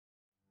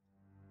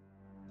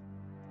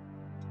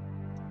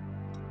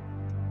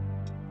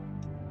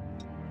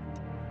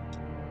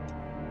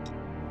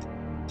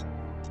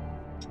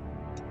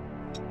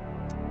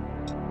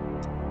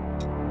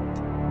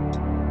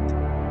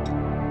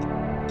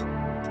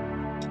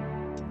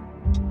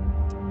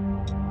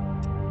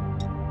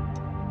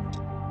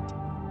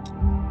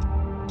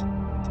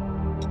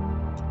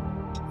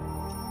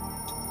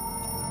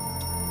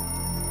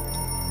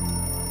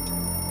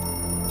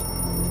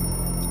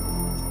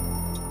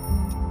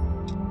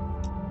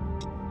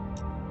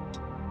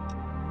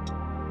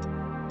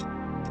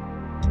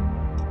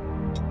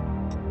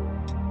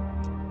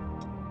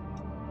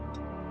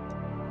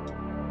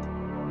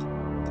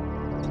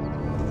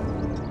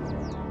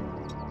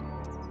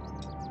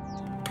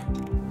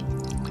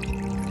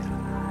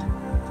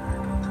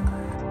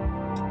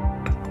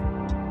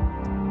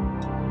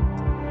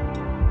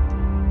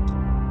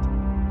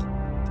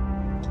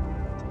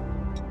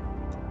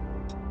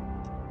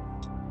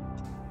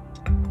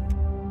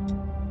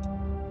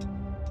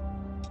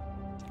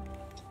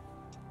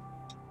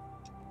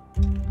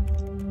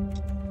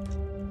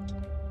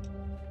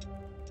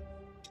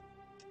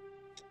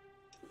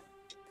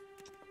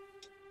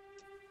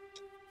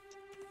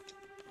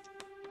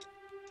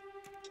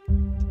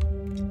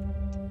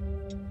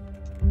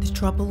The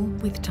trouble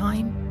with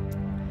time?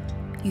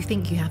 You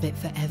think you have it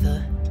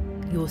forever,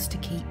 yours to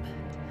keep.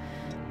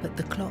 But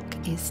the clock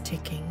is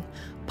ticking,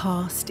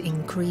 past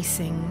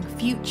increasing,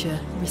 future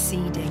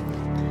receding,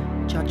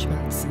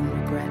 judgments and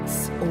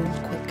regrets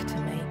all quick to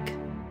make.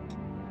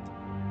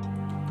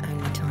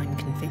 Only time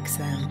can fix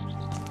them.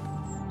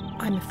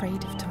 I'm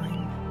afraid of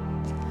time.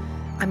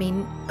 I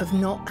mean, of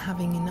not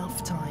having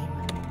enough time.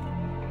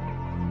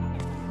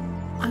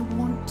 I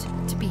want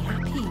to be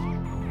happy.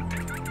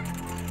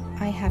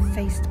 I have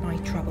faced my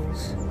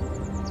troubles,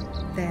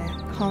 their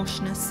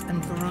harshness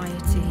and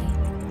variety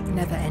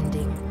never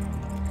ending.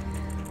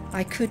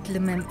 I could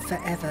lament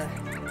forever,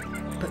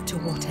 but to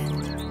what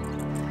end?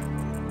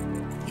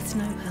 It's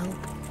no help.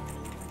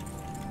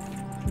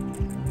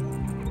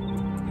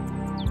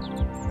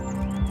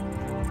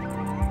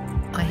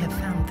 I have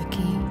found the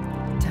key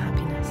to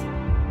happiness.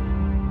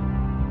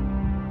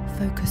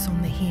 Focus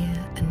on the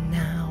here and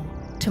now.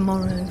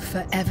 Tomorrow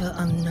forever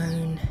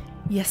unknown.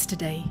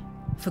 Yesterday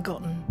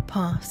forgotten,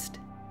 past.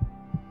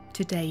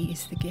 Today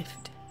is the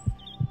gift.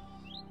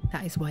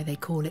 That is why they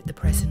call it the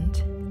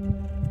present.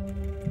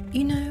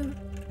 You know,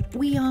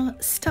 we are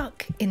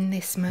stuck in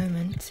this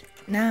moment,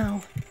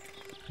 now.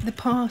 The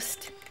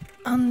past,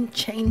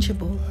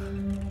 unchangeable.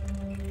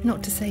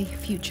 Not to say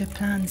future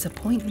plans are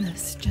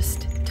pointless,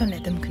 just don't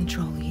let them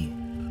control you.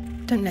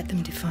 Don't let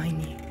them define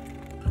you.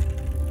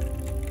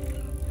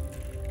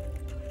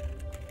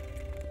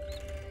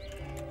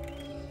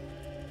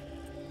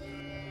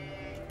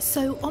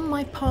 So on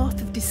my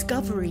path of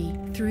discovery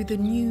through the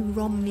new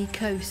Romney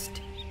coast,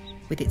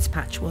 with its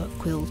patchwork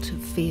quilt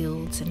of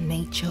fields and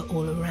nature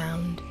all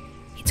around,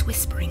 its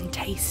whispering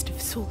taste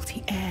of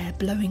salty air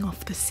blowing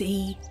off the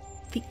sea,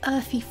 the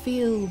earthy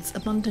fields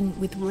abundant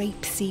with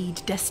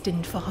rapeseed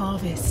destined for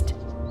harvest.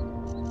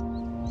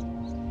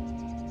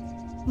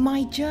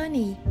 My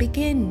journey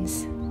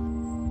begins.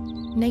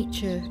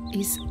 Nature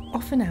is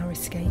often our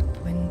escape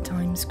when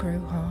times grow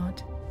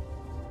hard.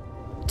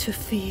 To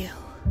feel.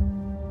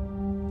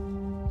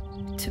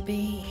 To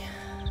be.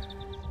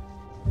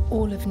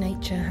 All of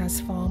nature has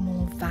far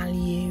more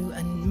value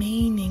and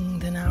meaning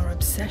than our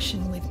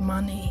obsession with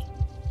money.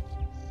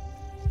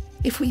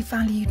 If we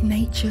valued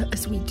nature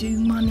as we do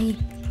money,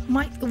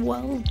 might the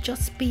world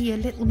just be a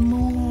little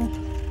more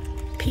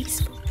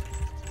peaceful?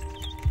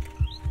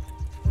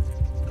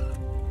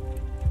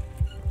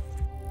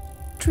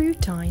 True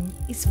time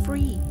is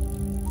free,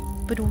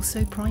 but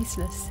also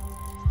priceless.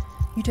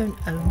 You don't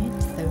own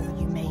it, though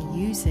you may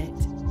use it.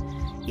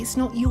 It's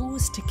not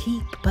yours to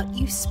keep, but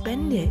you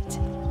spend it,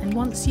 and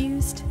once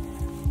used,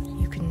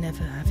 you can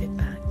never have it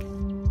back.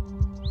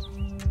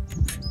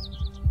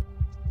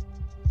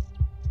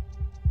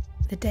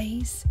 The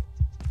days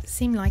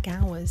seem like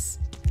hours.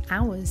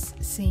 Hours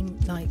seem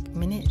like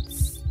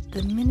minutes.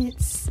 The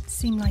minutes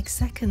seem like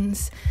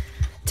seconds.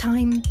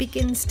 Time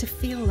begins to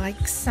feel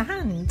like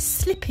sand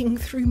slipping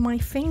through my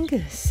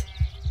fingers.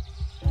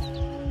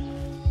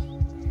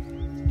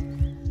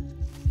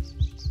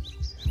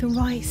 The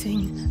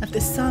rising of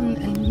the sun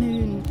and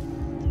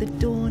moon, the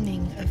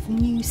dawning of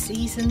new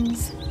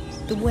seasons.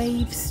 The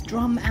waves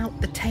drum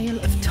out the tale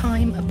of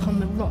time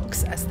upon the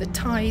rocks as the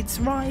tides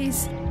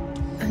rise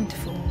and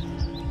fall.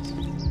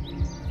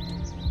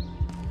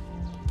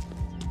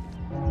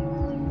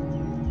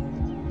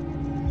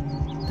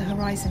 The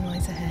horizon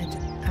lies ahead,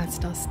 as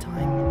does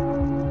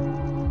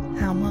time.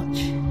 How much?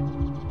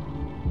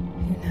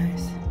 Who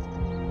knows?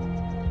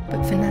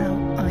 But for now,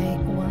 I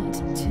want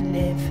to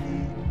live.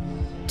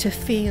 To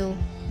feel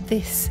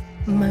this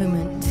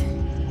moment.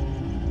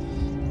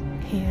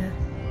 Here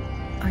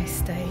I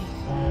stay.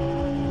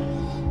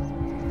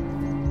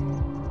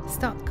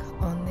 Stuck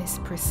on this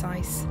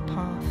precise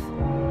path,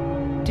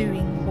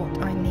 doing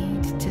what I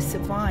need to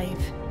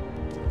survive.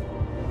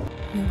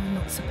 You are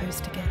not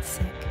supposed to get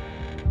sick.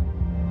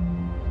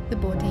 The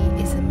body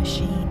is a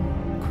machine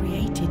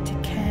created to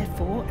care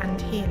for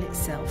and heal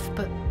itself,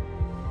 but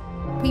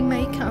we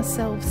make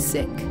ourselves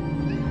sick.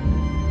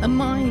 A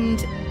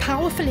mind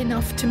powerful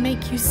enough to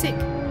make you sick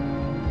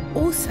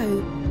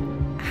also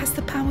has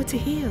the power to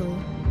heal.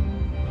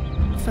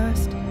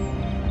 First,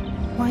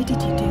 why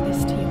did you do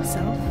this to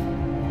yourself?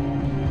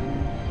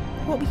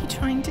 What were you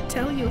trying to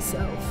tell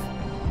yourself?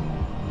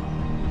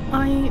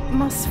 I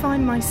must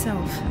find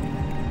myself.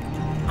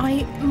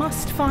 I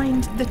must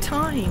find the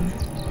time.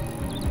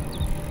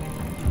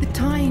 The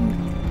time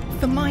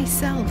for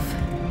myself,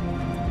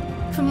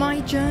 for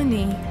my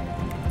journey,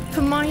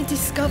 for my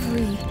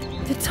discovery.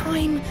 The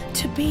time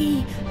to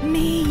be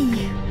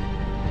me.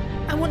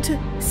 I want to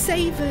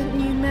savour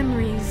new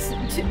memories,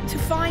 to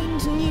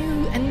find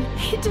new and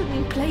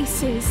hidden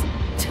places,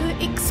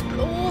 to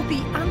explore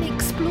the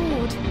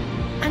unexplored,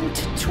 and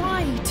to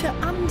try to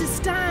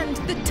understand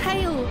the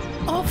tale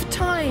of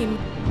time.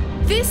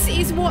 This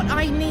is what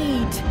I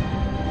need.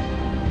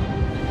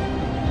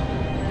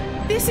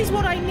 This is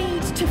what I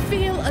need to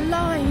feel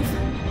alive.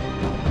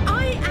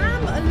 I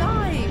am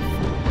alive.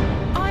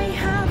 I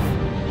have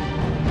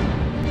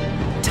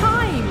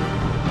time.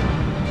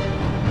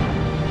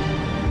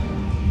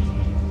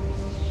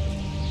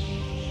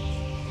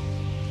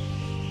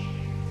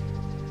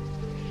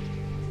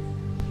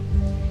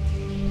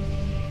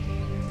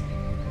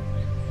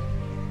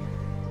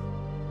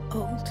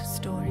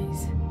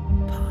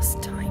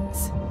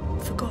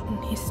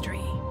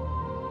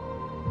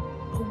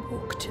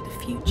 walk to the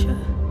future.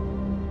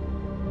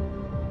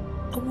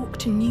 A walk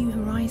to new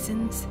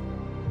horizons.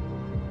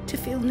 To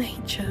feel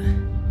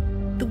nature,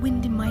 the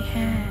wind in my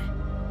hair,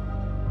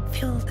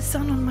 feel the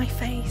sun on my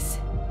face.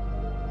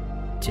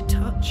 To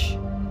touch,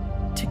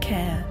 to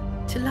care,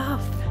 to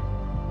love.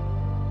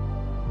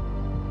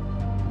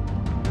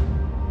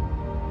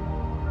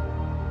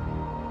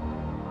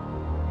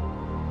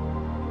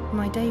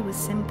 My day was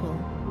simple.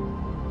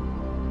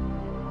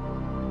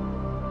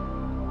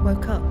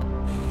 Woke up,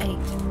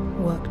 ate,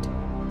 worked,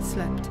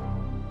 slept.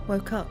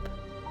 Woke up,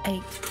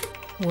 ate,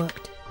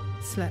 worked,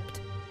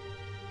 slept.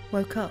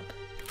 Woke up,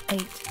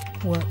 ate,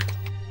 worked,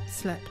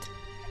 slept.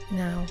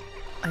 Now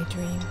I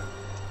dream.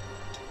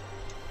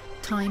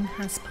 Time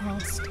has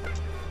passed.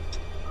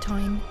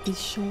 Time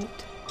is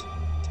short.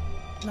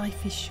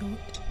 Life is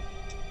short.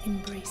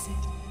 Embrace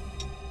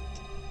it.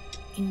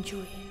 Enjoy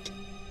it.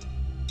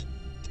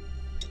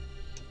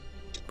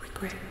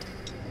 Regret.